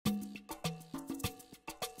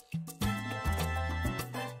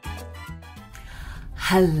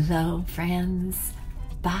Hello friends,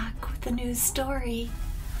 back with a new story.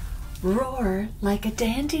 Roar like a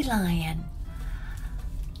dandelion.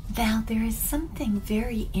 Now there is something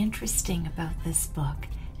very interesting about this book,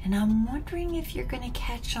 and I'm wondering if you're going to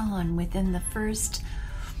catch on within the first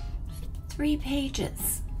 3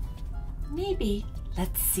 pages. Maybe.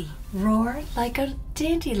 Let's see. Roar like a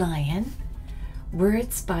dandelion.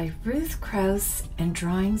 Words by Ruth Krauss and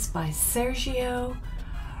drawings by Sergio,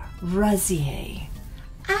 Ruzzier.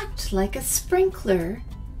 Act like a sprinkler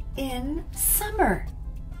in summer.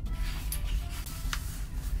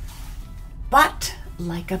 Butt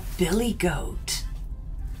like a billy goat.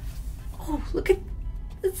 Oh, look at,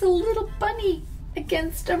 it's a little bunny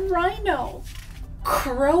against a rhino.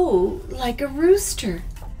 Crow like a rooster.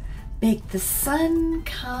 Make the sun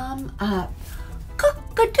come up.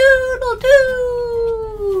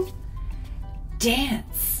 Cock-a-doodle-doo.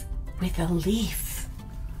 Dance with a leaf.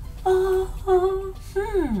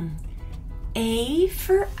 A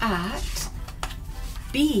for act,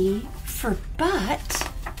 B for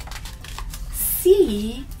butt,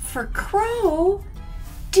 C for crow,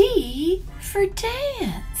 D for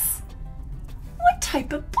dance. What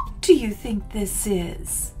type of book do you think this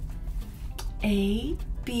is? A,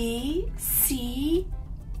 B, C,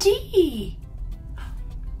 D.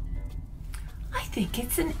 I think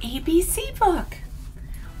it's an ABC book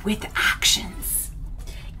with actions.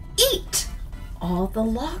 Eat all the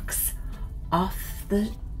locks off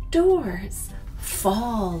the doors.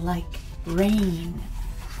 Fall like rain.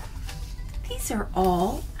 These are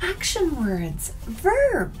all action words,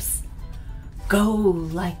 verbs. Go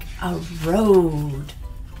like a road.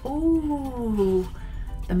 Ooh,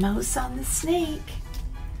 the mouse on the snake.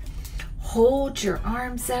 Hold your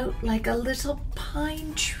arms out like a little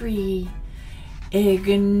pine tree.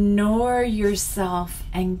 Ignore yourself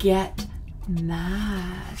and get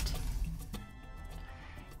mad.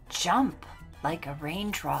 Jump like a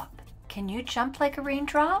raindrop. Can you jump like a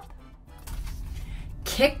raindrop?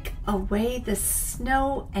 Kick away the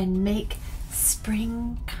snow and make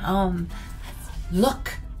spring come.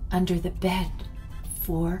 Look under the bed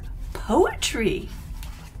for poetry.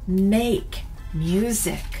 Make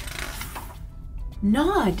music.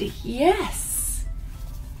 Nod yes.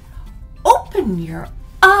 Open your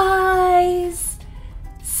eyes.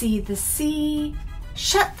 See the sea.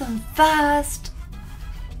 Shut them fast.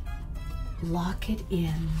 Lock it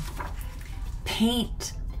in.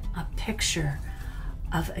 Paint a picture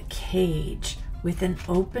of a cage with an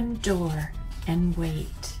open door and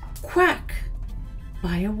wait. Quack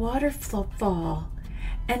by a waterfall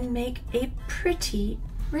and make a pretty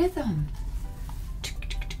rhythm.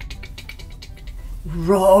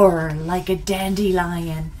 Roar like a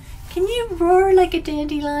dandelion. Can you roar like a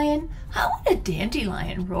dandelion? How would a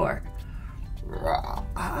dandelion roar? Roar.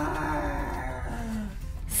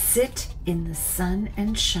 Sit in the sun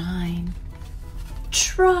and shine.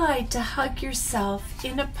 Try to hug yourself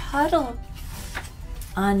in a puddle.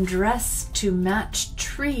 Undress to match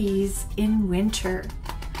trees in winter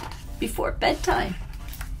before bedtime.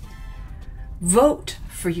 Vote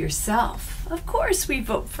for yourself. Of course we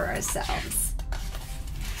vote for ourselves.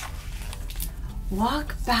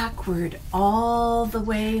 Walk backward all the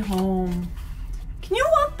way home. Can you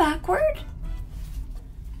walk backward?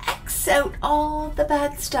 X out all the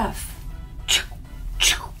bad stuff.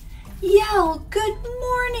 Yell, good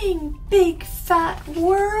morning, big fat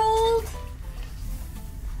world.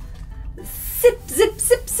 Zip, zip,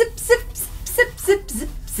 zip, zip, zip, zip, zip, zip,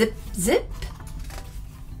 zip, zip.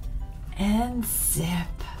 And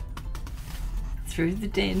zip through the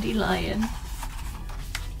dandelion.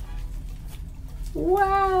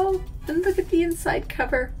 Wow, and look at the inside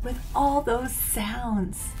cover with all those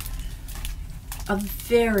sounds. A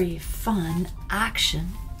very fun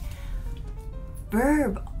action,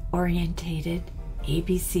 verb-orientated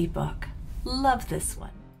ABC book. Love this one.